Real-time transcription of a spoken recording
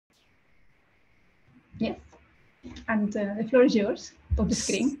Yes, and the floor is yours, or the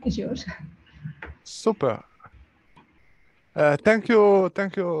screen is yours. Super. Thank you,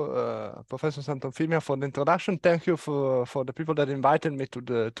 Professor Santonfimia, for the introduction. Thank you for the people that invited me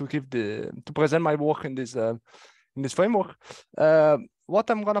to present my work in this framework.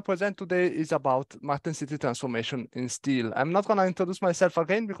 What I'm going to present today is about martensite transformation in steel. I'm not going to introduce myself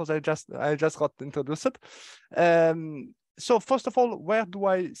again because I just got introduced. So first of all, where do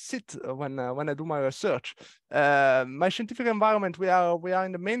I sit when I do my research? My scientific environment, we are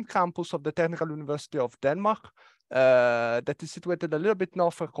in the main campus of the Technical University of Denmark. That is situated a little bit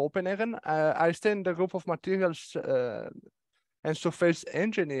north of Copenhagen. I stay in the group of materials and surface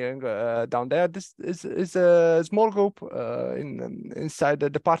engineering down there. This is a small group inside the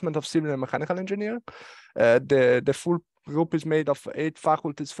Department of Civil and Mechanical Engineering. The full group is made of 8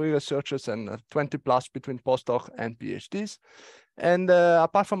 faculties, 3 researchers, and 20 plus between postdoc and PhDs. And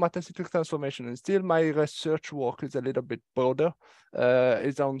apart from martensitic transformation in steel, my research work is a little bit broader.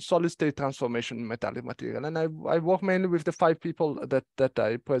 It's on solid state transformation in metallic material. And I work mainly with the 5 people that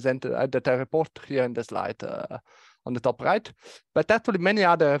I presented, that I report here in the slide on the top right. But actually many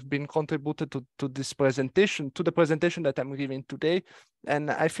other have been contributed to this presentation, to the presentation that I'm giving today. And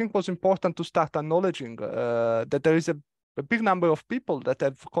I think it was important to start acknowledging that there is a big number of people that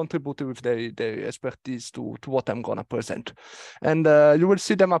have contributed with their expertise to what I'm going to present. And you will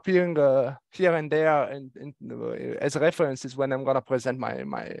see them appearing here and there as references when I'm going to present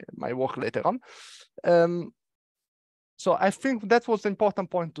my work later on. So I think that was the important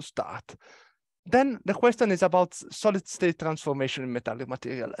point to start. Then the question is about solid state transformation in metallic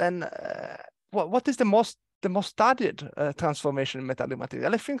material. And what is the most studied transformation in metallic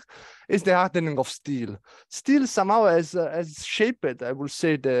material, I think, is the hardening of steel. Steel somehow has shaped, I will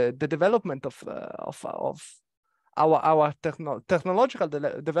say, the development of our technological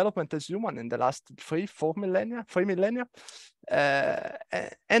development as human in the last 3 millennia.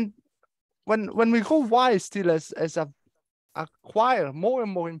 And when we go why steel has acquire more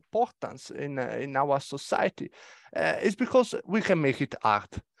and more importance in our society, is because we can make it hard.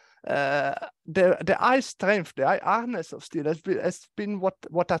 The high strength, the high hardness of steel has been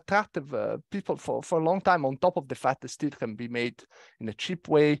what attracted people for a long time, on top of the fact that steel can be made in a cheap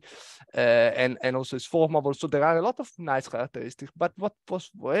way and also is formable. So there are a lot of nice characteristics, but what was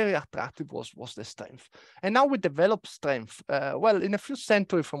very attractive was the strength. And now we develop strength. Well, in a few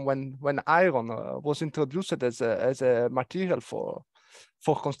centuries from when iron was introduced as a material for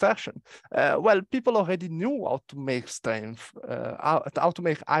construction, well, people already knew how to make strength, how to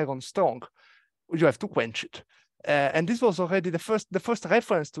make iron strong. You have to quench it, and this was already the first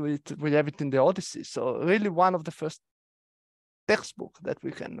reference to it. We have it in the Odyssey, so really one of the first textbook that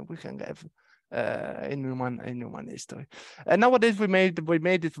we can have in human history. And nowadays we made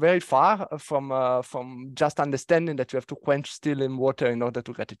it very far from just understanding that you have to quench steel in water in order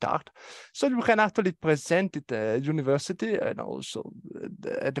to get it hard. So you can actually present it at university and also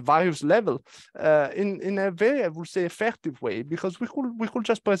at the various level in a very, I would say, effective way, because we could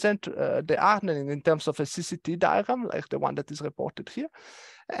just present the hardening in terms of a CCT diagram like the one that is reported here.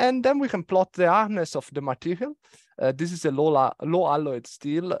 And then we can plot the hardness of the material. This is a low alloyed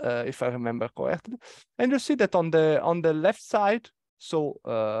steel, if I remember correctly. And you see that on the left side, so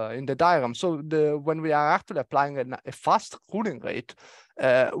in the diagram, so when we are actually applying a fast cooling rate,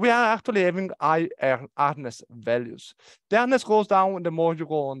 we are actually having high hardness values. The hardness goes down the more you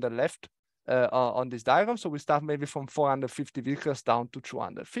go on the left on this diagram. So we start maybe from 450 vickers down to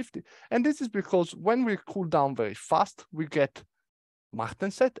 250. And this is because when we cool down very fast, we get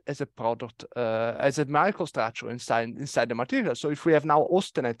martensite as a product, as a microstructure inside the material. So if we have now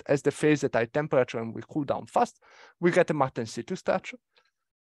austenite as the phase at high temperature and we cool down fast, we get a martensitic structure,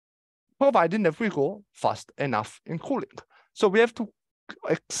 providing that we go fast enough in cooling. So we have to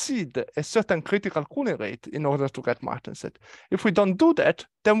exceed a certain critical cooling rate in order to get martensite. If we don't do that,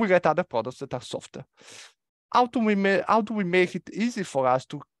 then we get other products that are softer. How do we make it easy for us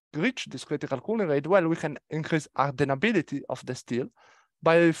to reach this critical cooling rate? Well, we can increase hardenability of the steel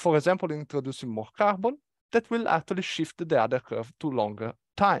by, for example, introducing more carbon that will actually shift the other curve to longer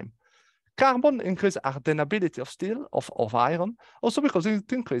time. Carbon increases hardenability of steel, of iron, also because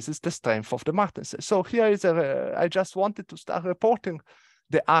it increases the strength of the martensite. So here is I just wanted to start reporting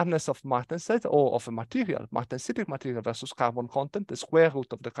the hardness of martensite or of a material, martensitic material versus carbon content, the square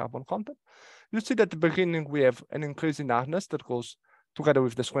root of the carbon content. You see that at the beginning we have an increase in hardness that goes together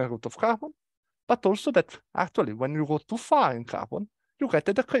with the square root of carbon, but also that actually when you go too far in carbon, you get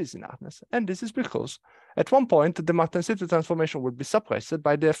a decrease in hardness. And this is because at one point, the martensitic transformation will be suppressed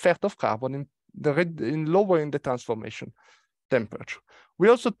by the effect of carbon in lowering the transformation temperature. We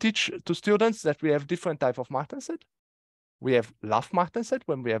also teach to students that we have different type of martensite. We have low martensite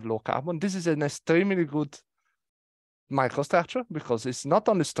when we have low carbon. This is an extremely good microstructure because it's not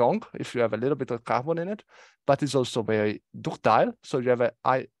only strong if you have a little bit of carbon in it, but it's also very ductile. So you have a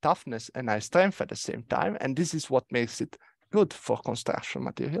high toughness and high strength at the same time. And this is what makes it good for construction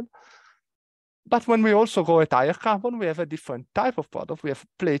material. But when we also go at higher carbon, we have a different type of product. We have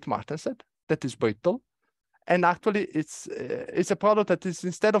plate martensite that is brittle. And actually, it's a product that is,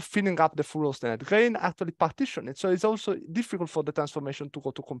 instead of filling up the full austenite grain, actually partition it. So it's also difficult for the transformation to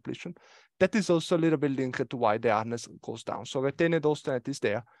go to completion. That is also a little bit linked to why the hardness goes down. So retained austenite is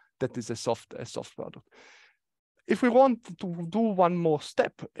there. That is a soft product. If we want to do one more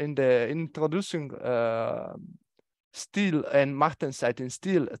step in the introducing steel and martensite in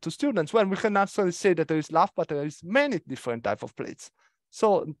steel to students, well, we can actually say that there is low, but there is many different types of plates.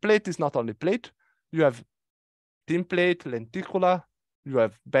 So plate is not only plate. You have thin plate, lenticular, you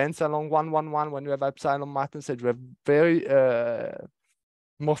have bands along 111 when you have epsilon martensite. You have very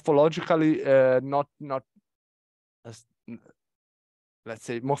morphologically not let's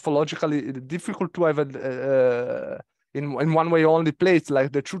say morphologically difficult to have in one way only plates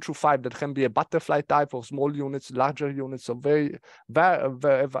like the 225 that can be a butterfly type of small units, larger units, so very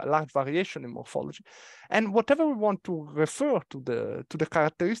large variation in morphology. And whatever we want to refer to the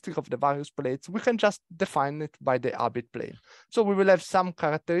characteristic of the various plates, we can just define it by the habit plane. So we will have some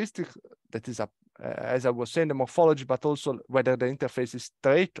characteristic that is as I was saying, the morphology, but also whether the interface is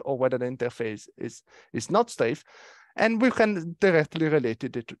straight or whether the interface is not straight. And we can directly relate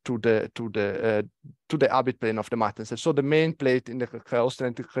it to the habit plane of the martensite. So the main plate in the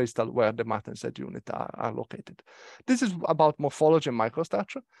austenite crystal where the martensite units are located. This is about morphology and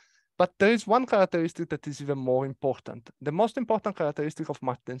microstructure. But there is one characteristic that is even more important. The most important characteristic of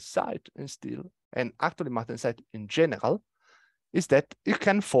martensite in steel, and actually martensite in general, is that it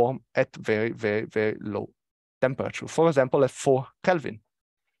can form at very, very, very low temperature. For example, at 4 Kelvin.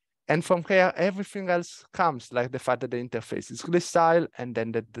 And from here, everything else comes, like the fact that the interface is glacial, and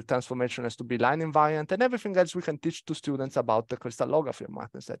then the transformation has to be line invariant, and everything else we can teach to students about the crystallography of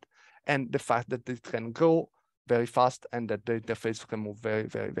martensite, and the fact that it can go very fast and that the interface can move very,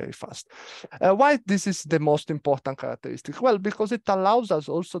 very, very fast. Why this is the most important characteristic? Well, because it allows us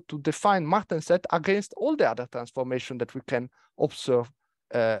also to define martensite against all the other transformations that we can observe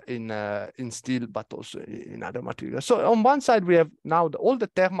in steel, but also in other materials. So on one side, we have now all the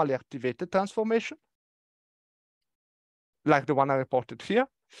thermally activated transformation, like the one I reported here.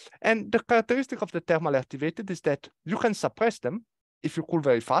 And the characteristic of the thermally activated is that you can suppress them if you cool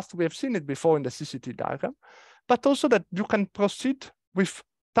very fast. We have seen it before in the CCT diagram, but also that you can proceed with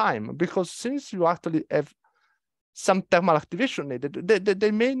time, because since you actually have some thermal activation needed,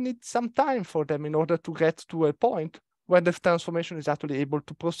 they may need some time for them in order to get to a point where the transformation is actually able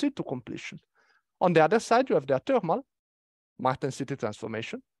to proceed to completion. On the other side, you have the thermal martensite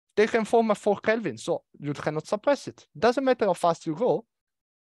transformation. They can form a 4 Kelvin, so you cannot suppress it. Doesn't matter how fast you go.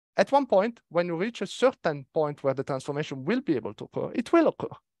 At one point, when you reach a certain point where the transformation will be able to occur, it will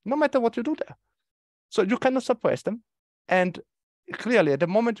occur, no matter what you do there. So you cannot suppress them. And clearly, at the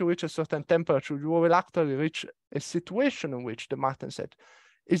moment you reach a certain temperature, you will actually reach a situation in which the martensite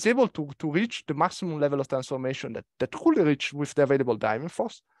is able to reach the maximum level of transformation that could reach with the available driving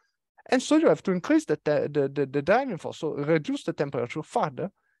force. And so you have to increase the driving force, so reduce the temperature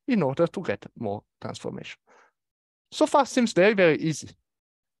further in order to get more transformation. So far seems very, very easy.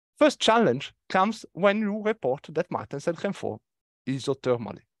 First challenge comes when you report that martensite can form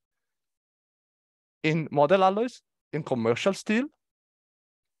isothermally. In model alloys, in commercial steel,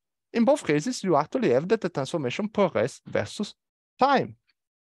 in both cases, you actually have that the transformation progress versus time.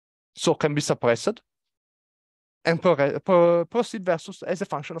 So can be suppressed and proceed versus as a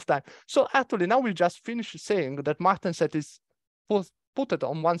function of time. So actually now we just finished saying that martensite is put it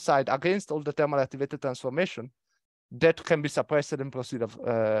on one side against all the thermal activated transformation that can be suppressed and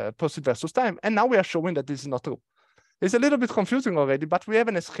proceed versus time. And now we are showing that this is not true. It's a little bit confusing already, but we have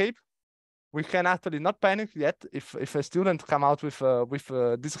an escape. We can actually not panic yet if a student come out with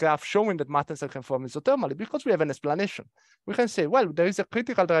this graph showing that martensite can form isothermally, because we have an explanation. We can say, well, there is a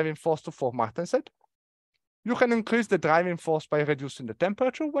critical driving force to form martensite. You can increase the driving force by reducing the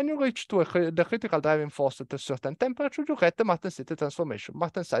temperature. When you reach to the critical driving force at a certain temperature, you get the martensite transformation,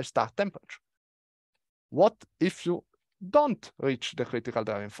 martensite start temperature. What if you don't reach the critical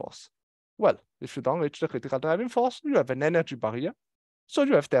driving force? Well, if you don't reach the critical driving force, you have an energy barrier. So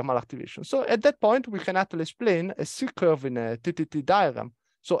you have thermal activation. So at that point, we can actually explain a C-curve in a TTT diagram.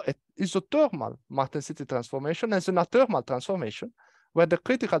 So an isothermal martensite transformation as an athermal transformation where the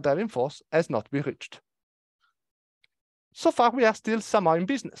critical driving force has not been reached. So far, we are still somehow in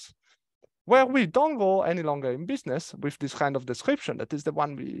business. Where we don't go any longer in business with this kind of description, that is the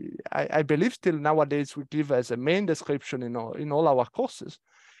one I believe still nowadays we give as a main description in all our courses,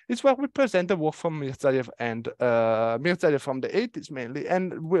 is where we present the work from Mirzaev and Mirzaev from the 80s mainly,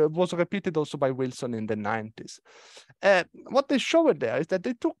 and was repeated also by Wilson in the 90s. What they showed there is that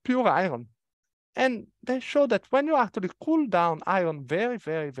they took pure iron, and they showed that when you actually cool down iron very,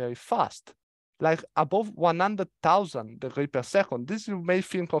 very, very fast, like above 100,000 degrees per second, this you may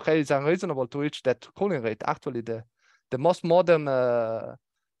think, okay, it's unreasonable to reach that cooling rate. Actually, the most modern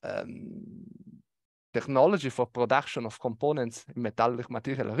technology for production of components in metallic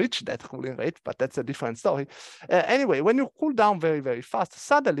material reach that cooling rate, but that's a different story. Anyway, when you cool down very, very fast,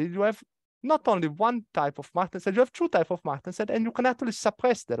 suddenly you have not only one type of martensite, you have two types of martensite, and you can actually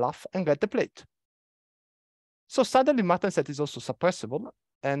suppress the lath and get the plate. So suddenly martensite is also suppressible,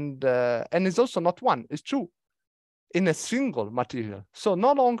 and it's also not one, it's two in a single material. So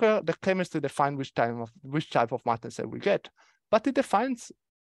no longer the chemistry defines which type of martensite we get, but it defines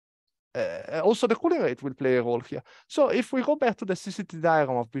also the cooling rate will play a role here. So if we go back to the CCT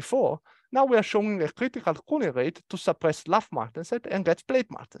diagram of before, now we are showing a critical cooling rate to suppress lath martensite and get plate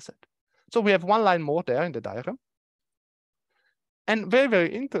martensite. So we have one line more there in the diagram. And very,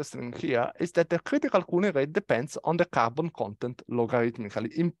 very interesting here is that the critical cooling rate depends on the carbon content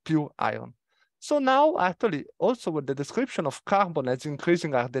logarithmically in pure iron. So now actually also with the description of carbon as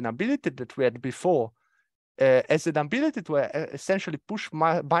increasing hardenability that we had before, as an ability to essentially push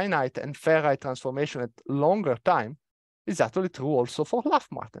bainite and ferrite transformation at longer time is actually true also for lath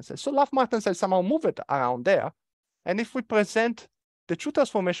martensite. So lath martensite somehow move it around there. And if we present the two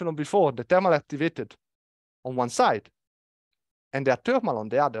transformation of before, the thermal activated on one side, and the thermal on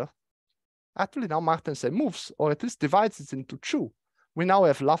the other, actually now martensite moves, or at least divides it into two. We now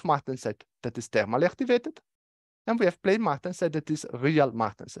have lath martensite that is thermally activated, and we have plate martensite that is real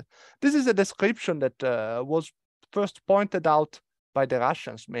martensite. This is a description that was first pointed out by the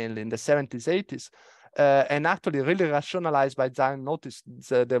Russians mainly in the 70s, 80s, and actually really rationalized by Zion Notice.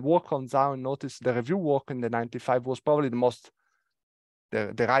 The work on Zion Notice, the review work in the 95 was probably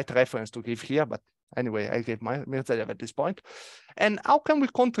the right reference to give here, but anyway, I gave my Mirzaev at this point. And how can we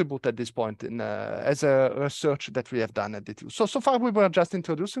contribute at this point in as a research that we have done at DTU? So far we were just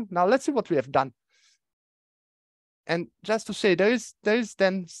introducing. Now let's see what we have done. And just to say, there is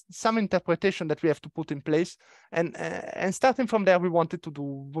then some interpretation that we have to put in place, and starting from there, we wanted to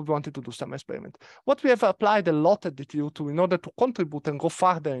do some experiment. What we have applied a lot at DTU to in order to contribute and go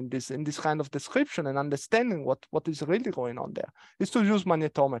further in this kind of description and understanding what is really going on there is to use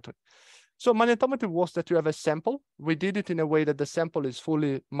magnetometry. So magnetometry was that you have a sample. We did it in a way that the sample is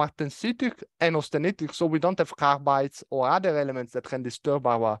fully martensitic and austenitic, so we don't have carbides or other elements that can disturb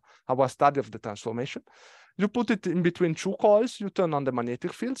our study of the transformation. You put it in between two coils, you turn on the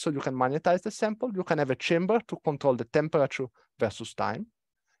magnetic field, so you can magnetize the sample. You can have a chamber to control the temperature versus time.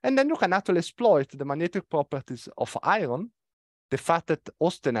 And then you can actually exploit the magnetic properties of iron, the fact that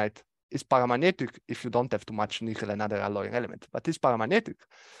austenite is paramagnetic if you don't have too much nickel and other alloying element, but it's paramagnetic.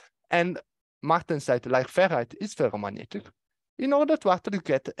 And martensite, like ferrite, is ferromagnetic, in order to actually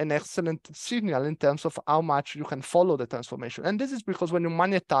get an excellent signal in terms of how much you can follow the transformation. And this is because when you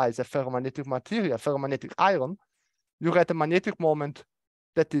magnetize a ferromagnetic material, ferromagnetic iron, you get a magnetic moment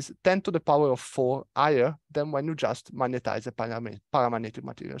that is 10 to the power of 4 higher than when you just magnetize a paramagnetic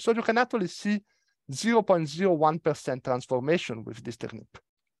material. So you can actually see 0.01% transformation with this technique.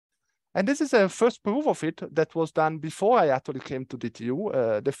 And this is a first proof of it that was done before I actually came to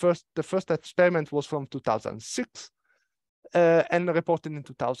DTU. The first experiment was from 2006. And reported in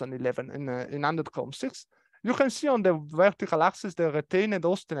 2011 in underchrome 6. You can see on the vertical axis the retained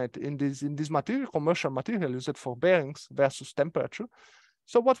austenite in this material, commercial material used for bearings versus temperature.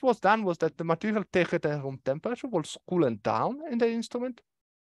 So what was done was that the material taken at room temperature was cooled down in the instrument,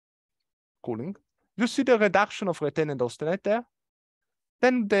 cooling. You see the reduction of retained austenite there.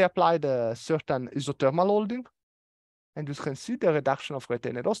 Then they applied a certain isothermal holding, and you can see the reduction of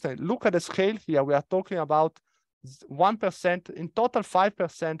retained austenite. Look at the scale here. We are talking about 1%, in total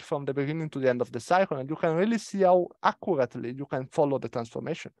 5% from the beginning to the end of the cycle, and you can really see how accurately you can follow the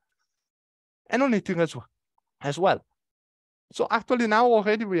transformation. And on heating as well. So actually now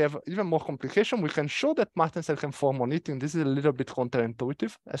already we have even more complication. We can show that martensite can form on heating. This is a little bit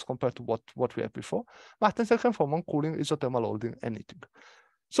counterintuitive as compared to what we had before. Martensite can form on cooling, isothermal holding, and heating.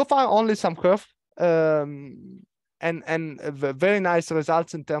 So far only some curve and very nice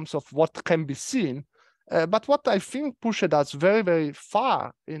results in terms of what can be seen But what I think pushed us very, very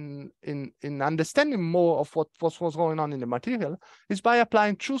far in understanding more of what was going on in the material is by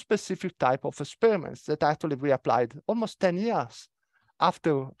applying two specific type of experiments that actually we applied almost 10 years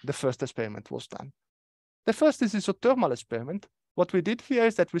after the first experiment was done. The first is isothermal experiment. What we did here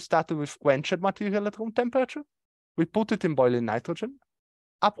is that we started with quenched material at room temperature. We put it in boiling nitrogen,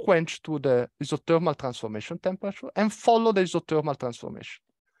 up quenched to the isothermal transformation temperature, and follow the isothermal transformation.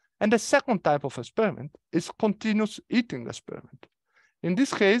 And the second type of experiment is continuous heating experiment. In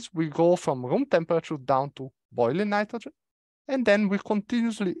this case, we go from room temperature down to boiling nitrogen, and then we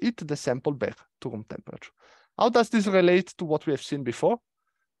continuously heat the sample back to room temperature. How does this relate to what we have seen before?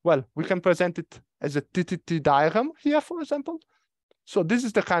 Well, we can present it as a TTT diagram here, for example. So this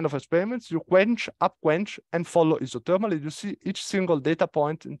is the kind of experiments you quench, up quench, and follow isothermally. You see each single data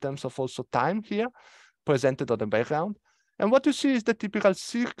point in terms of also time here presented on the background. And what you see is the typical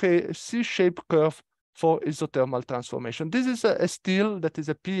C-shaped curve for isothermal transformation. This is a steel that is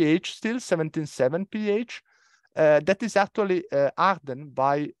a pH steel, 17.7 pH, that is actually hardened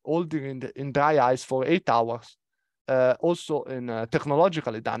by holding in dry ice for 8 hours. Also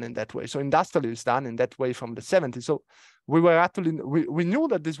technologically done in that way. So industrially it's done in that way from the 70s. So we knew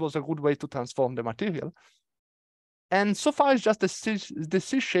that this was a good way to transform the material. And so far it's just the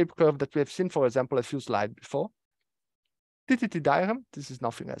C-shaped curve that we have seen, for example, a few slides before. TTT diagram, this is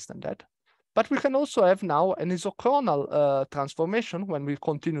nothing else than that. But we can also have now an isochronal transformation when we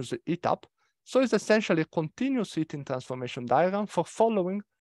continuously heat up. So it's essentially a continuous heating transformation diagram for following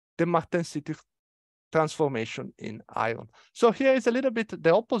the martensitic transformation in iron. So here is a little bit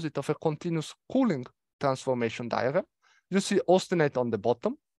the opposite of a continuous cooling transformation diagram. You see austenite on the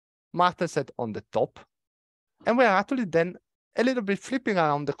bottom, martensite on the top. And we are actually then a little bit flipping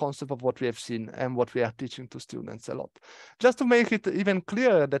around the concept of what we have seen and what we are teaching to students a lot. Just to make it even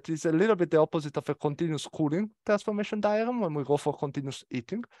clearer that it's a little bit the opposite of a continuous cooling transformation diagram when we go for continuous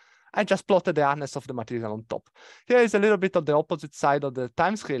heating. I just plotted the hardness of the material on top. Here is a little bit of the opposite side of the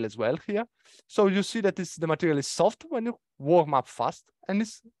time scale as well here. So you see that the material is soft when you warm up fast and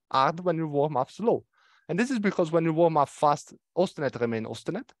it's hard when you warm up slow. And this is because when you warm up fast, austenite remains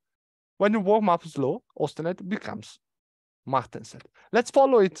austenite. When you warm up slow, austenite becomes martensite. Let's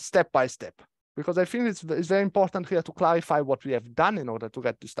follow it step by step, because I think it's very important here to clarify what we have done in order to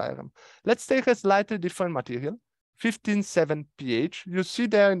get this diagram. Let's take a slightly different material, 15.7 pH. You see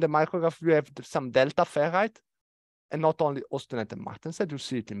there in the micrograph, we have some delta ferrite, and not only austenite and martensite. You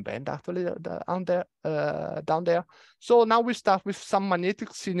see it in band actually down there. So now we start with some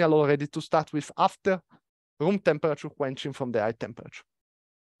magnetic signal already to start with after room temperature quenching from the high temperature.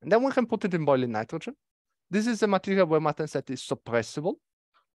 And then we can put it in boiling nitrogen. This is a material where martensite is suppressible,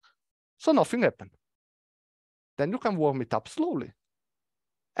 so nothing happened. Then you can warm it up slowly.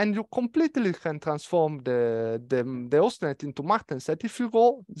 And you completely can transform the austenite into martensite if you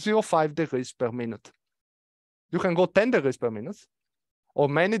go 0.5 degrees per minute. You can go 10 degrees per minute, or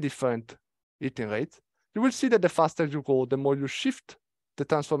many different heating rates. You will see that the faster you go, the more you shift the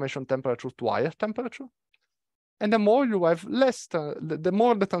transformation temperature to higher temperature. And the more you have less, the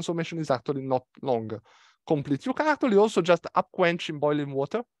more the transformation is actually not longer complete. You can actually also just up quench in boiling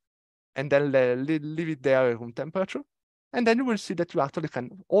water and then leave it there at room temperature. And then you will see that you actually can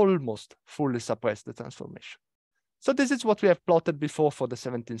almost fully suppress the transformation. So this is what we have plotted before for the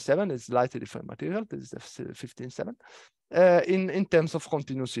 17.7. It's slightly different material. This is the 15.7 in terms of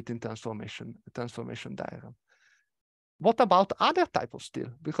continuous heating transformation diagram. What about other type of steel?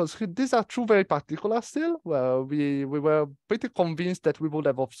 Because these are two very particular steel where we were pretty convinced that we would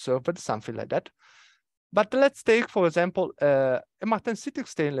have observed something like that. But let's take, for example, a martensitic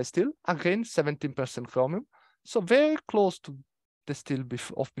stainless steel, again, 17% chromium. So very close to the steel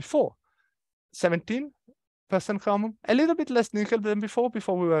of before. 17% chromium, a little bit less nickel than before.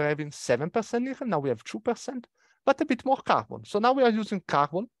 Before we were having 7% nickel, now we have 2%, but a bit more carbon. So now we are using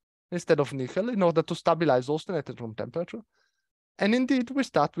carbon instead of nickel in order to stabilize austenite at room temperature. And indeed, we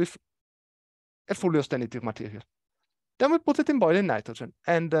start with a fully austenitic material. Then we put it in boiling nitrogen,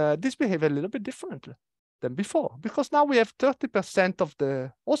 and this behaves a little bit differently than before, because now we have 30% of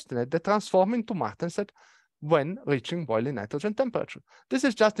the austenite that transform into martensite when reaching boiling nitrogen temperature. This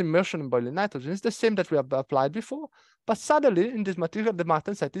is just immersion in boiling nitrogen. It's the same that we have applied before, but suddenly in this material, the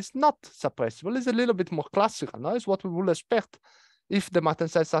martensite is not suppressible. It's a little bit more classical. Now it's what we would expect if the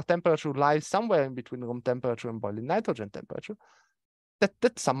martensite temperature lies somewhere in between room temperature and boiling nitrogen temperature,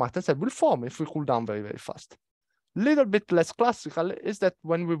 that some martensite will form if we cool down very, very fast. Little bit less classical is that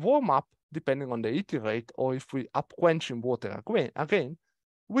when we warm up, depending on the heating rate, or if we up quench in water again,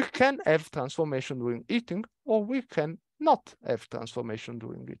 we can have transformation during heating, or we can not have transformation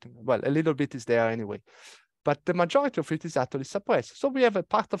during heating. Well, a little bit is there anyway, but the majority of it is actually suppressed. So we have a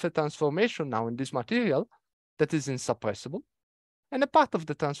part of a transformation now in this material that is insuppressible, and a part of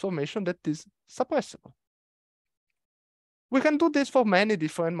the transformation that is suppressible. We can do this for many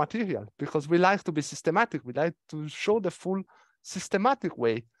different materials because we like to be systematic. We like to show the full systematic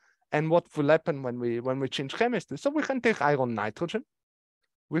way and what will happen when we change chemistry. So we can take iron nitrogen,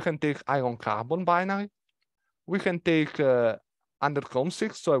 we can take iron carbon binary, we can take under chrome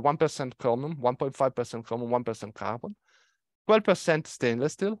 6, so a 1% chromium, 1.5% chromium, 1% carbon, 12%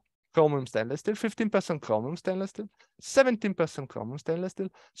 stainless steel, chromium stainless steel, 15% chromium stainless steel, 17% chromium stainless steel.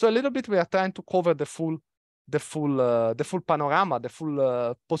 So a little bit we are trying to cover the full panorama, the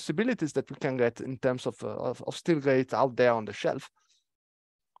full possibilities that we can get in terms of steel grades out there on the shelf.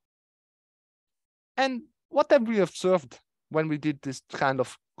 And what have we observed when we did this kind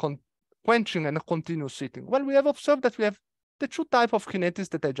of quenching and continuous heating? Well, we have observed that we have the two types of kinetics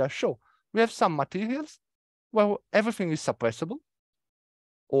that I just showed. We have some materials where everything is suppressible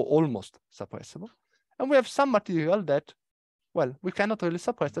or almost suppressible. And we have some material that, well, we cannot really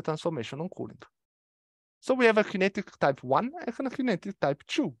suppress the transformation on cooling. So we have a kinetic type 1 and a kinetic type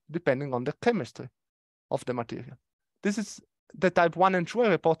 2, depending on the chemistry of the material. This is the type 1 and 2 are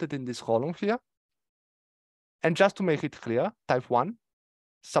reported in this column here. And just to make it clear, type 1,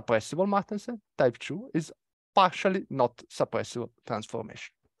 suppressible martensite, type 2 is partially not suppressible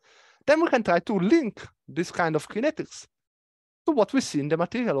transformation. Then we can try to link this kind of kinetics to what we see in the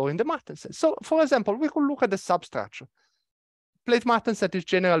material or in the martensite. So for example, we could look at the substructure. Plate martensite is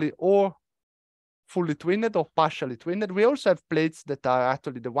generally or fully twinned or partially twinned. We also have plates that are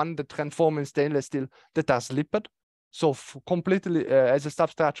actually the one that transform in stainless steel that are slipped. So completely as a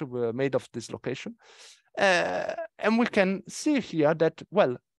substructure made of dislocation. And we can see here that,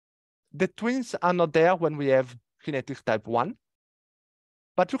 well, the twins are not there when we have kinetic type 1,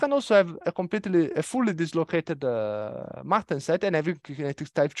 but you can also have a fully dislocated martensite and having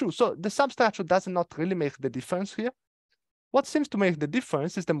kinetic type 2. So the substructure does not really make the difference here. What seems to make the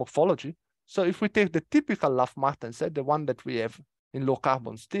difference is the morphology. So if we take the typical LAF martensite, the one that we have in low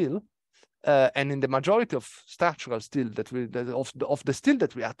carbon steel, and in the majority of structural steel of the steel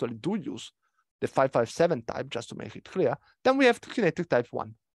that we actually do use, the 557 type, just to make it clear, then we have the kinetic type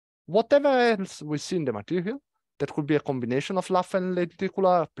 1. Whatever else we see in the material, that could be a combination of LAF and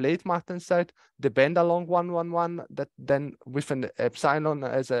lenticular, plate martensite, the bend along 111, that then with an epsilon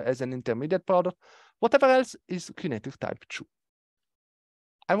as an intermediate product, whatever else is kinetic type 2.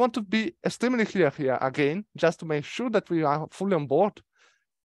 I want to be extremely clear here again, just to make sure that we are fully on board.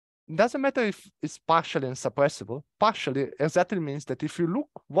 It doesn't matter if it's partially insuppressible. Partially exactly means that if you look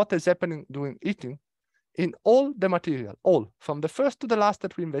what is happening during heating, in all the material, all, from the first to the last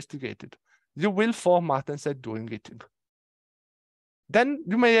that we investigated, you will form martensite during heating. Then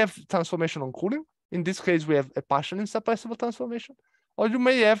you may have transformation on cooling. In this case, we have a partially insuppressible transformation, or you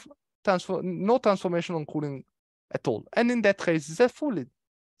may have no transformation on cooling at all. And in that case, it's a fully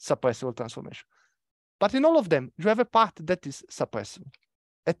suppressible transformation. But in all of them, you have a part that is suppressible,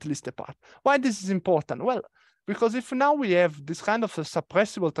 at least a part. Why this is important? Well, because if now we have this kind of a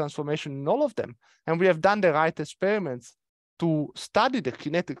suppressible transformation in all of them, and we have done the right experiments to study the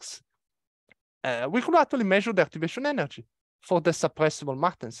kinetics, we could actually measure the activation energy for the suppressible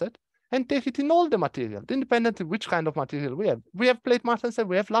martensite and take it in all the material, independently which kind of material we have. We have plate martensite,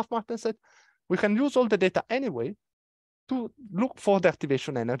 we have LAF martensite. We can use all the data anyway to look for the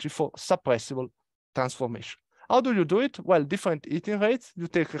activation energy for suppressible transformation. How do you do it? Well, different heating rates. You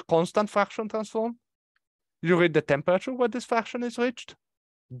take a constant fraction transform. You read the temperature where this fraction is reached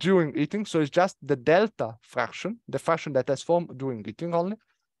during heating. So it's just the delta fraction, the fraction that has formed during heating only.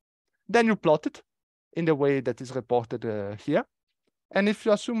 Then you plot it in the way that is reported here. And if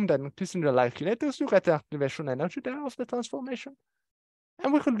you assume then Kissinger-like kinetics, you get the activation energy there of the transformation.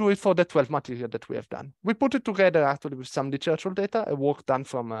 And we can do it for the 12 material that we have done. We put it together actually with some literature data, a work done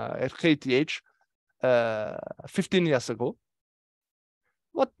from at KTH 15 years ago.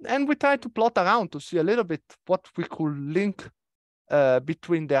 And we try to plot around to see a little bit what we could link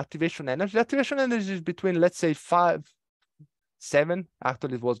between the activation energy. The activation energy is between, let's say, 7,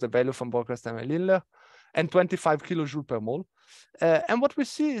 actually it was the value from Borgenstein and Lindler, and 25 kilojoule per mole. And what we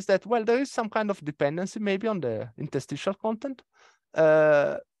see is that, well, there is some kind of dependency maybe on the interstitial content.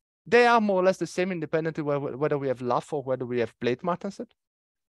 They are more or less the same independently whether we have LAF or whether we have plate martensite.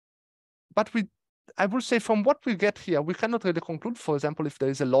 But I would say from what we get here, we cannot really conclude, for example, if there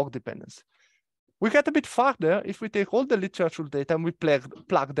is a log dependency. We get a bit farther if we take all the literature data and we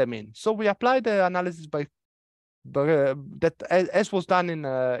plug them in. So we apply the analysis that as was done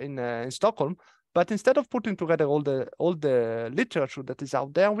in Stockholm But instead of putting together all the literature that is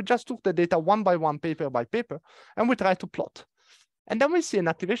out there, we just took the data one by one, paper by paper, and we try to plot. And then we see an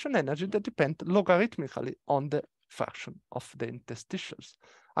activation energy that depends logarithmically on the fraction of the interstitials.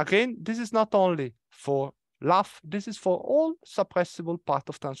 Again, this is not only for LAF, this is for all suppressible part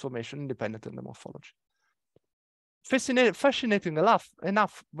of transformation independent of the morphology. Fascinating enough,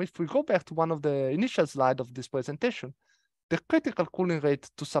 if we go back to one of the initial slides of this presentation, the critical cooling rate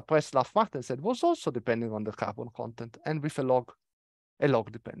to suppress LAF martensite was also depending on the carbon content and with a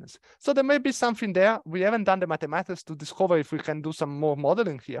log dependence. So there may be something there. We haven't done the mathematics to discover if we can do some more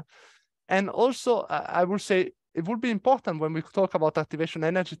modeling here. And also, I will say it would be important when we talk about activation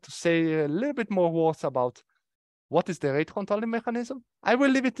energy to say a little bit more words about what is the rate controlling mechanism. I will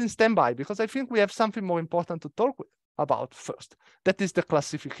leave it in standby because I think we have something more important to talk about first. That is the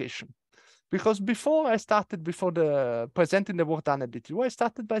classification. Because before presenting the work done at DTU, I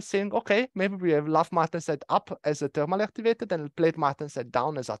started by saying, okay, maybe we have LAF martensite up as a thermal activated and plate martensite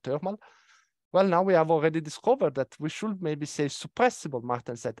down as a thermal. Well, now we have already discovered that we should maybe say suppressible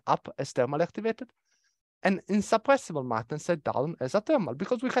martensite up as thermal activated and insuppressible martensite down as a thermal,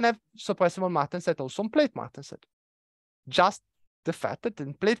 because we can have suppressible martensite also on plate martensite. Just the fact that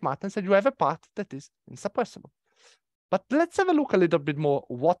in plate martensite, you have a part that is insuppressible. But let's have a look a little bit more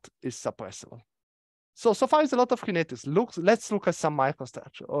what is suppressible. So far is a lot of kinetics. Let's look at some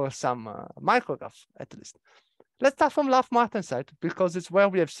microstructure or some micrographs at least. Let's start from LAF martensite because it's where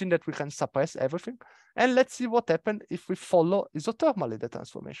we have seen that we can suppress everything. And let's see what happens if we follow isothermally the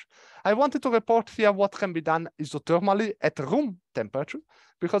transformation. I wanted to report here what can be done isothermally at room temperature,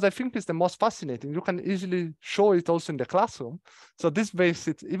 because I think it's the most fascinating. You can easily show it also in the classroom. So this makes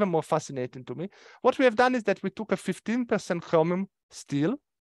it even more fascinating to me. What we have done is that we took a 15% chromium steel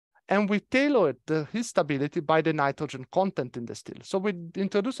and we tailored his stability by the nitrogen content in the steel. So we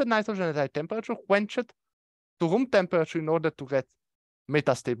introduced a nitrogen at high temperature, quenched it to room temperature in order to get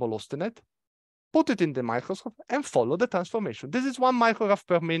metastable austenite, put it in the microscope and follow the transformation. This is 1 micrograph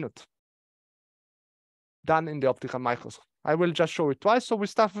per minute done in the optical microscope. I will just show it twice. So we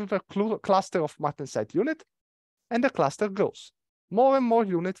start with a cluster of martensite unit and the cluster grows. More and more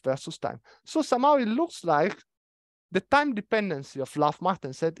units versus time. So somehow it looks like the time dependency of LAF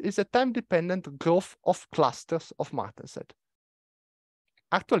martensite is a time-dependent growth of clusters of martensite.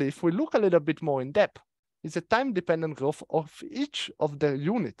 Actually, if we look a little bit more in depth, it's a time-dependent growth of each of the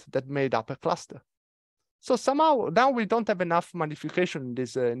units that made up a cluster. So somehow now we don't have enough magnification in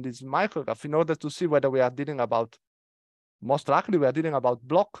this micrograph in order to see whether we are dealing about, most likely we are dealing about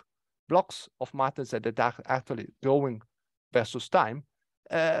blocks of martensite that are actually growing versus time.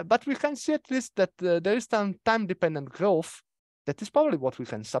 But we can see at least that there is some time-dependent growth. That is probably what we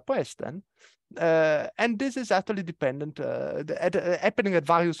can suppress then. And this is actually dependent, happening at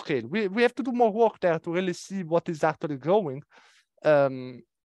various scales. We have to do more work there to really see what is actually growing. But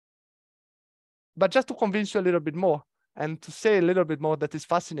just to convince you a little bit more and to say a little bit more that is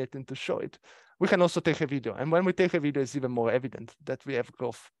fascinating to show it, we can also take a video. And when we take a video, it's even more evident that we have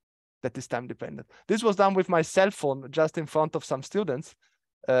growth that is time dependent. This was done with my cell phone just in front of some students.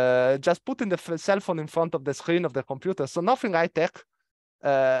 Just putting the cell phone in front of the screen of the computer. So nothing high tech,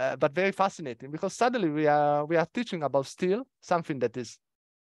 but very fascinating because suddenly we are teaching about steel, something that is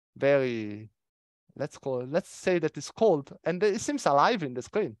very, let's say that is cold, and it seems alive in the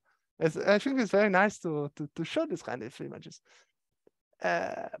screen. I think it's very nice to show this kind of images.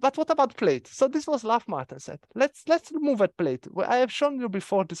 But what about plate? So this was LAF martensite. Let's move at plate. I have shown you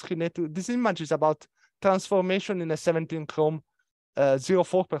before this image is about transformation in a 17 chrome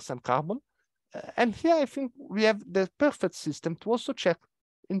 0.4% carbon. And here I think we have the perfect system to also check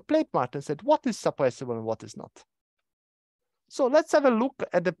in plate martensite what is suppressible and what is not. So let's have a look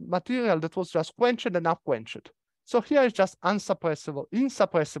at the material that was just quenched and unquenched. So here is just insuppressible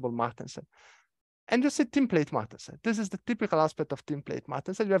martensite. And you see thin plate martensite. This is the typical aspect of thin plate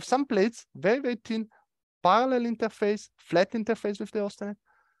martensite. You have some plates, very, very thin, parallel interface, flat interface with the austenite.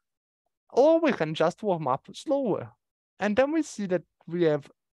 Or we can just warm up slower. And then we see that we have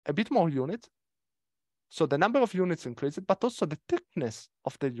a bit more units. So the number of units increases, but also the thickness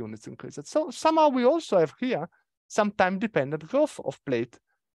of the units increases. So somehow we also have here some time-dependent growth of plate.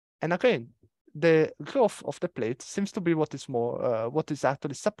 And again, the growth of the plate seems to be what is more, what is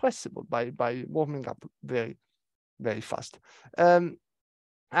actually suppressible by warming up very, very fast.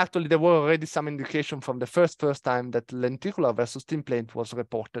 Actually, there were already some indication from the first time that lenticular versus thin plate was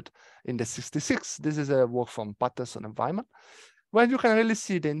reported in the 66. This is a work from Patterson and Wyman, where you can really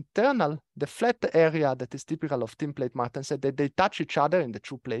see the internal, the flat area that is typical of thin plate martensite, that they touch each other in the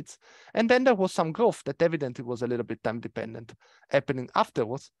two plates. And then there was some growth that evidently was a little bit time dependent happening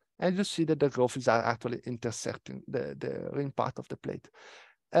afterwards. and you see that the growth is actually intersecting the ring part of the plate.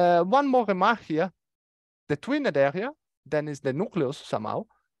 One more remark here, the twinned area then is the nucleus somehow,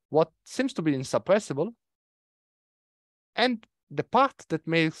 what seems to be insuppressible, and the part that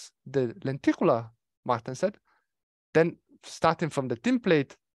makes the lenticular martensite, then starting from the thin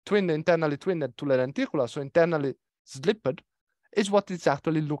plate, internally twinned to the lenticular, so internally slipped, is what it's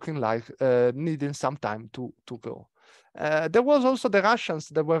actually looking like, needing some time to grow. There was also the Russians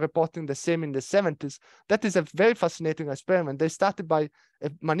that were reporting the same in the 70s. That is a very fascinating experiment. They started by a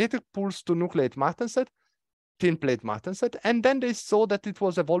magnetic pulse to nucleate martensite, thin plate martensite, and then they saw that it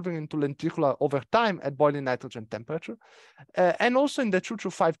was evolving into lenticular over time at boiling nitrogen temperature. And also in the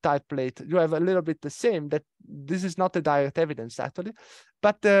 225 type plate, you have a little bit the same, that this is not a direct evidence actually,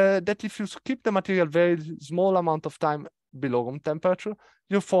 but that if you keep the material very small amount of time below room temperature,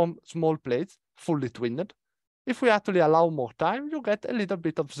 you form small plates, fully twinned. If we actually allow more time, you get a little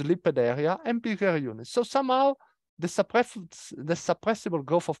bit of slipped area and bigger units. So somehow the suppressible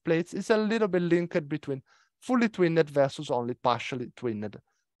growth of plates is a little bit linked between fully twinned versus only partially twinned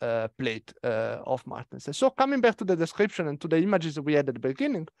plate of martensite. So coming back to the description and to the images we had at the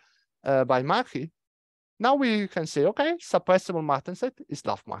beginning by Marchi, now we can say, okay, suppressible martensite is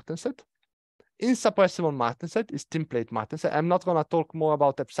laugh martensite. Insuppressible martensite is thin plate martensite. I'm not going to talk more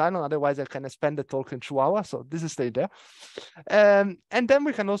about epsilon, otherwise I can spend the talk in 2 hours, so this is stay there. And then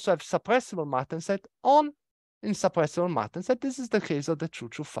we can also have suppressible martensite on insuppressible martensite. This is the case of the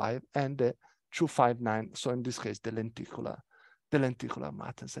 225 and the 259. So in this case, the lenticular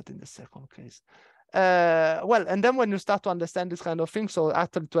martensite in the second case. Well, and then when you start to understand this kind of thing, so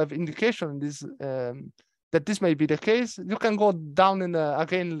actually to have indication in this that this may be the case, you can go down in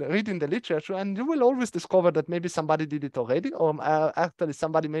again reading the literature, and you will always discover that maybe somebody did it already, or actually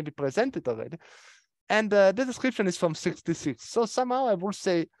somebody maybe presented already. And the description is from 66. So somehow I will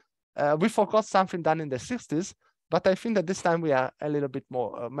say we forgot something done in the 60s, but I think that this time we are a little bit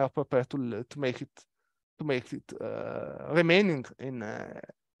more prepared to make it remaining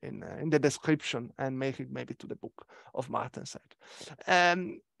in the description and make it maybe to the book of martensite.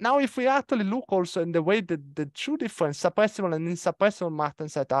 Now, if we actually look also in the way that the two different suppressible and insuppressible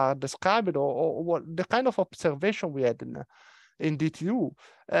martensite are described, or what the kind of observation we had in DTU,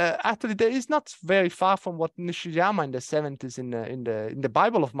 actually there is not very far from what Nishiyama in the 70s in the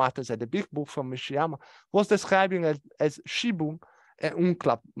Bible of martensite, the big book from Nishiyama, was describing as Shibun and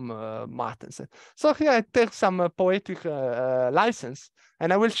Unclap martensite. So here I take some poetic license,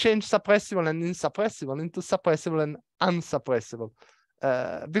 and I will change suppressible and insuppressible into suppressible and unsuppressible,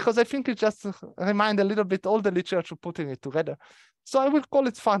 because I think it just reminds a little bit all the literature putting it together. So I will call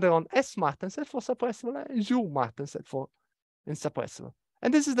it further on S martensite for suppressible and U martensite for insuppressible.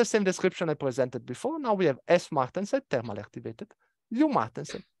 And this is the same description I presented before. Now we have S martensite, thermally activated, U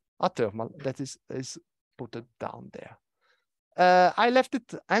martensite, athermal, that is put it down there. I left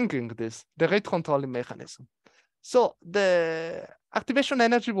it hanging the rate controlling mechanism. So the activation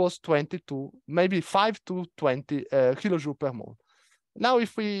energy was 22, maybe 5 to 20 kilojoule per mole. Now,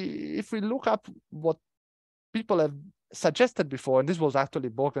 if we look up what people have suggested before, and this was actually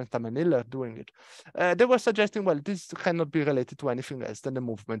Borgentham and Hiller doing it, they were suggesting, well, this cannot be related to anything else than the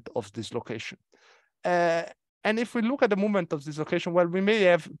movement of dislocation. And if we look at the movement of dislocation, well, we may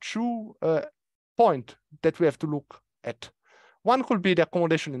have 2 points that we have to look at. One could be the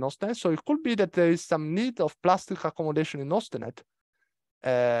accommodation in austenite. So it could be that there is some need of plastic accommodation in austenite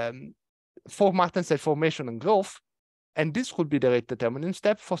for martensite formation and growth. And this could be the rate determining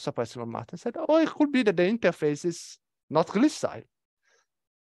step for suppressible martensite. Or it could be that the interface is not glissile.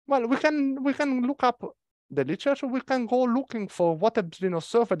 Well, we can look up the literature. We can go looking for what has been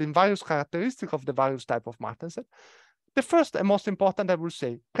observed in various characteristics of the various type of martensite. The first and most important, I will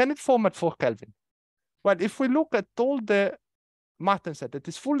say, can it form at 4 Kelvin? Well, if we look at all the martensite that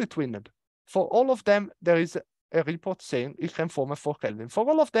is fully twinned, for all of them, there is a report saying it can form at 4 Kelvin. For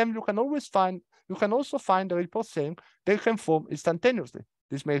all of them, you can also find a report saying they can form instantaneously.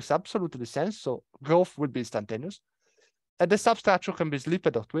 This makes absolutely sense. So growth will be instantaneous. And the substructure can be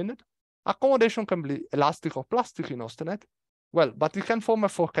slipped or twinned. Accommodation can be elastic or plastic in austenite. Well, but it can form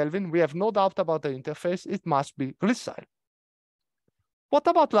at 4 Kelvin. We have no doubt about the interface. It must be glissile. What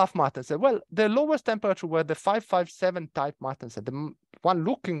about laugh martensite? Well, the lowest temperature were the 557 type martensite, the one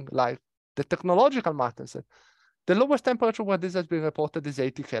looking like the technological martensite. The lowest temperature where this has been reported is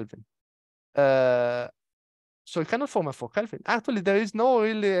 80 Kelvin. So it cannot form at 4 Kelvin. Actually, there is no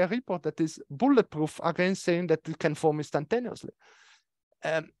really a report that is bulletproof against saying that it can form instantaneously.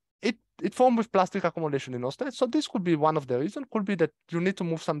 It formed with plastic accommodation in austenite. So this could be one of the reasons. Could be that you need to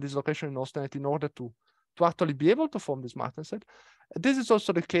move some dislocation in austenite in order to to actually be able to form this martensite. This is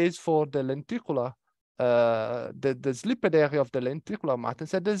also the case for the lenticular, the slipped area of the lenticular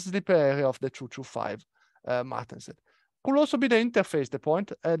martensite, the slipped area of the 225 martensite. Could also be the interface, the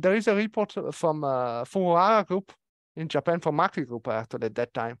point. There is a report from Furuhara group in Japan, from Maki group actually at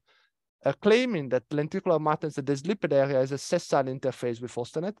that time, claiming that lenticular martensite, the slipped area, is a sessile interface with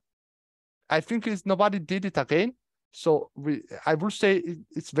austenite. I think nobody did it again. So I will say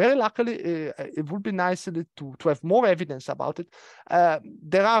it's very luckily, it would be nice to have more evidence about it.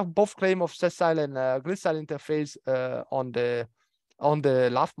 There are both claims of sessile and glycile interface on the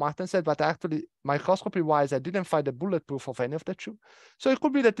LAF martensite, but actually microscopy wise, I didn't find a bulletproof of any of the two. So it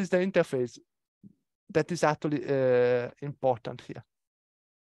could be that it's the interface that is actually important here.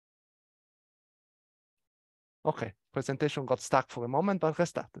 Okay, presentation got stuck for a moment, but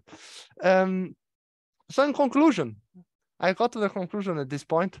restarted. So in conclusion, I got to the conclusion at this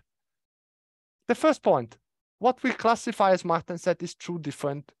point. The first point, what we classify as martensite is two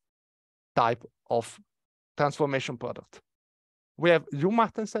different types of transformation product. We have U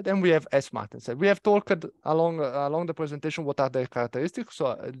martensite and we have S martensite. We have talked along the presentation what are the characteristics,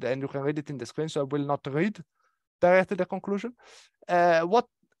 so and you can read it in the screen, so I will not read directly the conclusion. What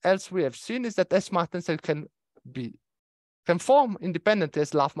else we have seen is that S martensite can form independently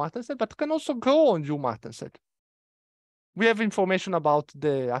as LAF martensite, but can also grow on U martensite. We have information about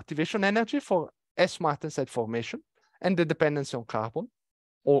the activation energy for S martensite formation and the dependency on carbon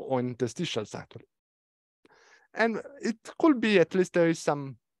or on interstitials actually. And it could be, at least there is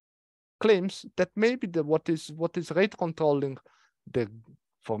some claims that maybe what is rate controlling the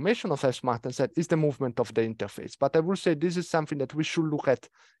formation of S martensite is the movement of the interface. But I will say this is something that we should look at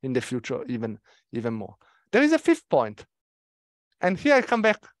in the future even more. There is a fifth point. And here I come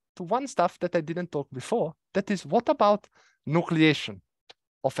back to one stuff that I didn't talk before. That is, what about nucleation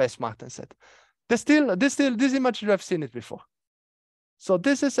of S martensite? This image, you have seen it before. So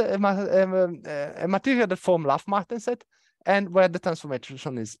this is a material that forms LAF martensite and where the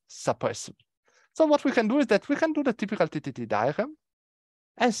transformation is suppressible. So what we can do is that we can do the typical TTT diagram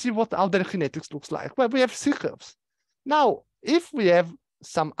and see how the kinetics looks like. Well, we have C curves. Now, if we have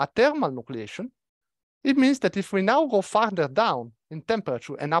some athermal nucleation, it means that if we now go farther down in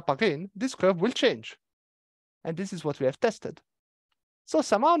temperature and up again, this curve will change. And this is what we have tested. So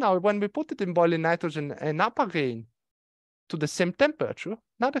somehow now, when we put it in boiling nitrogen and up again to the same temperature,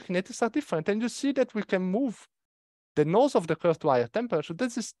 now the kinetics are different. And you see that we can move the nose of the curve to higher temperature.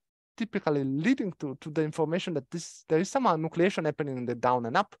 This is typically leading to the information that there is some nucleation happening in the down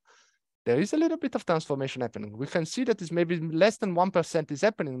and up. There is a little bit of transformation happening. We can see that it's maybe less than 1% is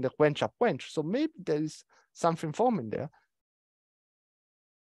happening in the quench up quench. So maybe there is something forming there.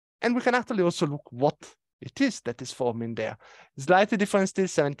 And we can actually also look what it is that is forming there. Slightly different still,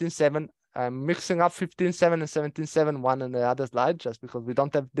 17.7. I'm mixing up 15.7 and 17.7, one and the other slide, just because we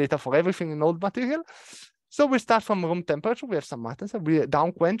don't have data for everything in old material. So we start from room temperature. We have some martensite. We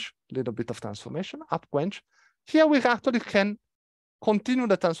down quench, a little bit of transformation, up quench. Here we actually can continue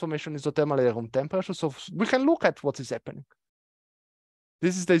the transformation isothermal at room temperature. So we can look at what is happening.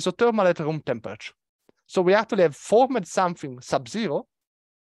 This is the isothermal at room temperature. So we actually have formed something sub-zero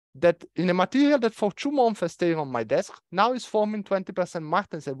that in a material that for 2 months has stayed on my desk, now is forming 20%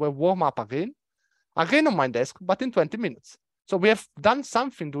 martensite, will warm up again on my desk, but in 20 minutes. So we have done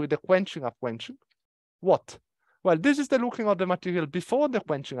something with the quenching up quenching. What? Well, this is the looking of the material before the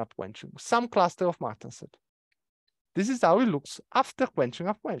quenching up quenching, some cluster of martensite. This is how it looks after quenching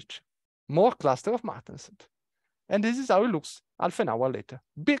up quenching, more cluster of martensite. And this is how it looks half an hour later,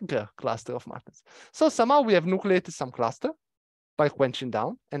 bigger cluster of martensite. So somehow we have nucleated some cluster by quenching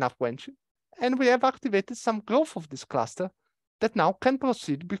down and up quenching, and we have activated some growth of this cluster that now can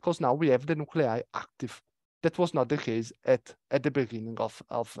proceed because now we have the nuclei active. That was not the case at the beginning of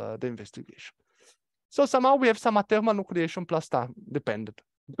the investigation. So somehow we have some athermal nucleation plus time dependent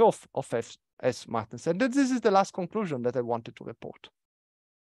growth of S martensite. And this is the last conclusion that I wanted to report.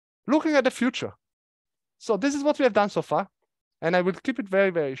 Looking at the future. So this is what we have done so far, and I will keep it very,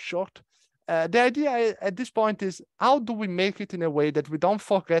 very short. The idea at this point is, how do we make it in a way that we don't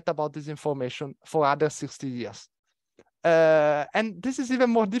forget about this information for other 60 years? And this is even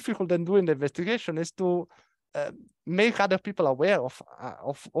more difficult than doing the investigation, is to make other people aware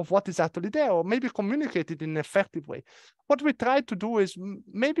of what is actually there, or maybe communicate it in an effective way. What we try to do is,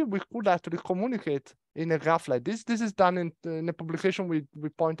 maybe we could actually communicate in a graph like this. This is done in a publication we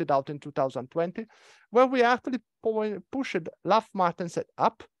pointed out in 2020, where we actually pushed LAF martensite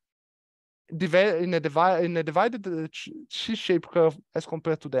up in a divided C-shaped curve as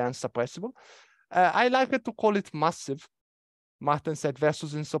compared to the unsuppressible. I like it to call it massive, martensite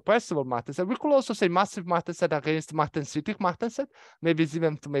versus insuppressible martensite. We could also say massive martensite against martensitic martensite, maybe it's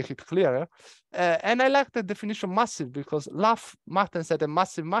even to make it clearer. And I like the definition massive because LAF martensite and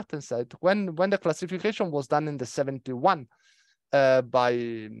massive martensite, when the classification was done in the 71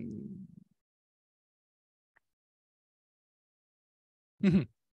 by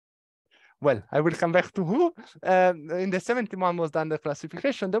well, I will come back to who. In the 71 was done the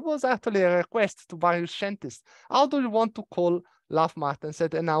classification. There was actually a request to various scientists. How do you want to call LAF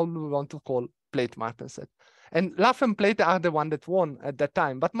martensite and how do you want to call plate martensite? And LAF and plate are the one that won at that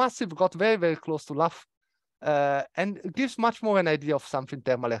time, but massive got very, very close to LAF and gives much more an idea of something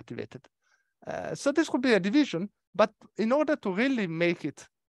thermally activated. So this could be a division, but in order to really make it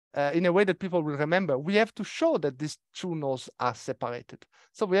in a way that people will remember, we have to show that these two nodes are separated.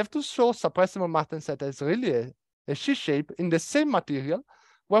 So we have to show suppressible martensite as really a she-shape in the same material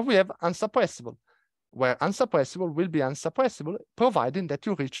where we have unsuppressible, where unsuppressible will be unsuppressible, providing that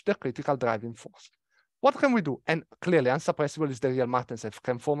you reach the critical driving force. What can we do? And clearly, unsuppressible is the real martensite.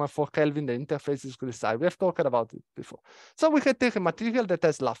 Conformal for Kelvin, the interface is glycine. We have talked about it before. So we can take a material that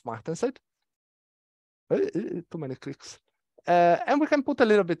has LAF martensite. Too many clicks. And we can put a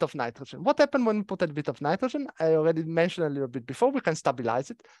little bit of nitrogen. What happened when we put a bit of nitrogen? I already mentioned a little bit before. We can stabilize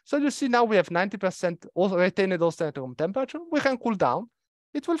it. So you see now we have 90% retained austenite room temperature. We can cool down.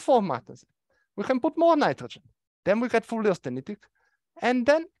 It will form martensite. We can put more nitrogen. Then we get fully austenitic. And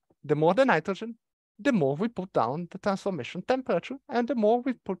then the more the nitrogen, the more we put down the transformation temperature and the more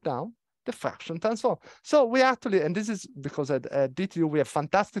we put down the fraction transform. So we actually, and this is because at DTU, we have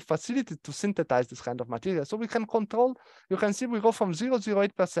fantastic facility to synthesize this kind of material. So we can control, you can see we go from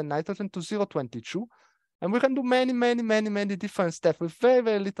 0.08% nitrogen to 0.22. And we can do many different steps with very,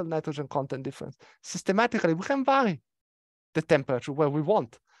 very little nitrogen content difference. Systematically, we can vary the temperature where we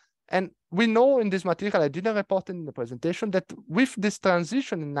want. And we know in this material, I didn't report in the presentation, that with this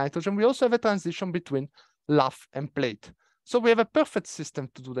transition in nitrogen, we also have a transition between LAF and plate. So we have a perfect system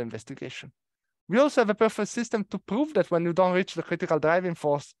to do the investigation. We also have a perfect system to prove that when you don't reach the critical driving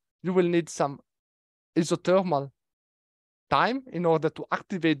force, you will need some isothermal time in order to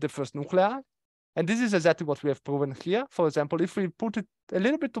activate the first nuclei. And this is exactly what we have proven here. For example, if we put it a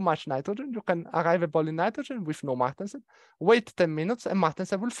little bit too much nitrogen, you can arrive at boiling nitrogen with no martensite, wait 10 minutes, and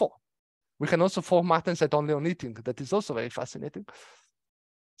martensite will fall. We can also form martensite only on heating. That is also very fascinating.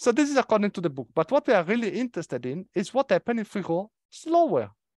 So this is according to the book. But what we are really interested in is what happens if we go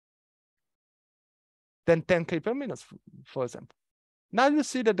slower than 10 K per minute, for example. Now you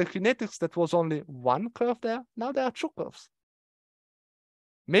see that the kinetics that was only one curve there, now there are two curves.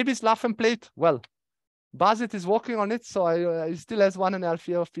 Maybe it's LAF and plate. Well, Basit is working on it, so he still has 1.5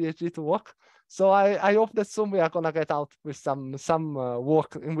 years of PhD to work. So I hope that soon we are going to get out with some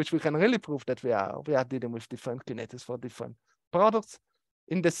work in which we can really prove that we are dealing with different kinetics for different products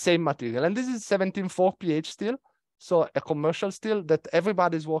in the same material. And this is 17.4 pH still, so a commercial steel that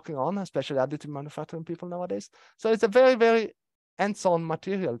everybody is working on, especially additive manufacturing people nowadays. So it's a very, very hands-on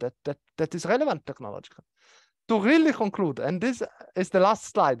material that is relevant technologically. To really conclude, and this is the last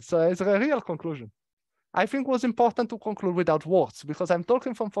slide, so it's a real conclusion. I think it was important to conclude without words because I'm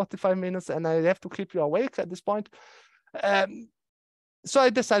talking for 45 minutes and I have to keep you awake at this point. So I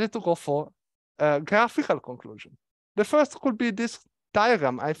decided to go for a graphical conclusion. The first could be this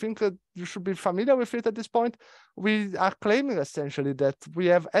diagram. I think you should be familiar with it at this point. We are claiming essentially that we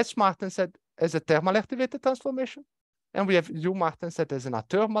have S martensite as a thermally activated transformation, and we have U martensite as an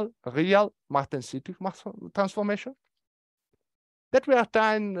athermal, real martensitic transformation. That we are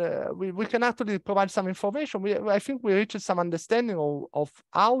trying, we can actually provide some information. I think we reached some understanding of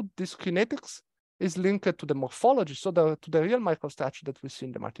how this kinetics is linked to the morphology, so to the real microstructure that we see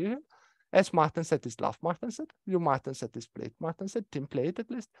in the material. S martensite is LAF martensite, U martensite is plate martensite, thin plate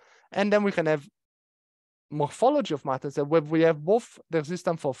at least. And then we can have morphology of martensite where we have both the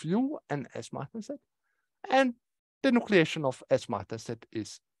resistance of U and S martensite. And the nucleation of S martensite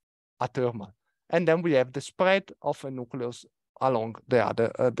is athermal. And then we have the spread of a nucleus along the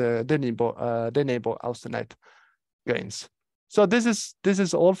other the neighbor austenite grains. So this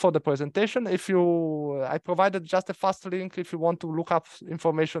is all for the presentation. If I provided just a fast link if you want to look up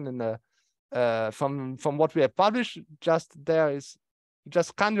information in the from what we have published. Just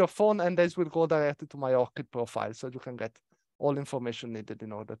scan your phone and this will go directly to my ORCID profile, so you can get all information needed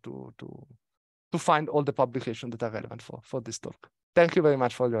in order to find all the publications that are relevant for this talk. Thank you very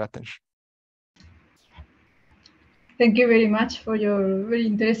much for your attention. Thank you very much for your very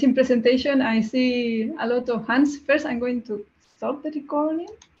interesting presentation. I see a lot of hands. First, I'm going to stop the recording.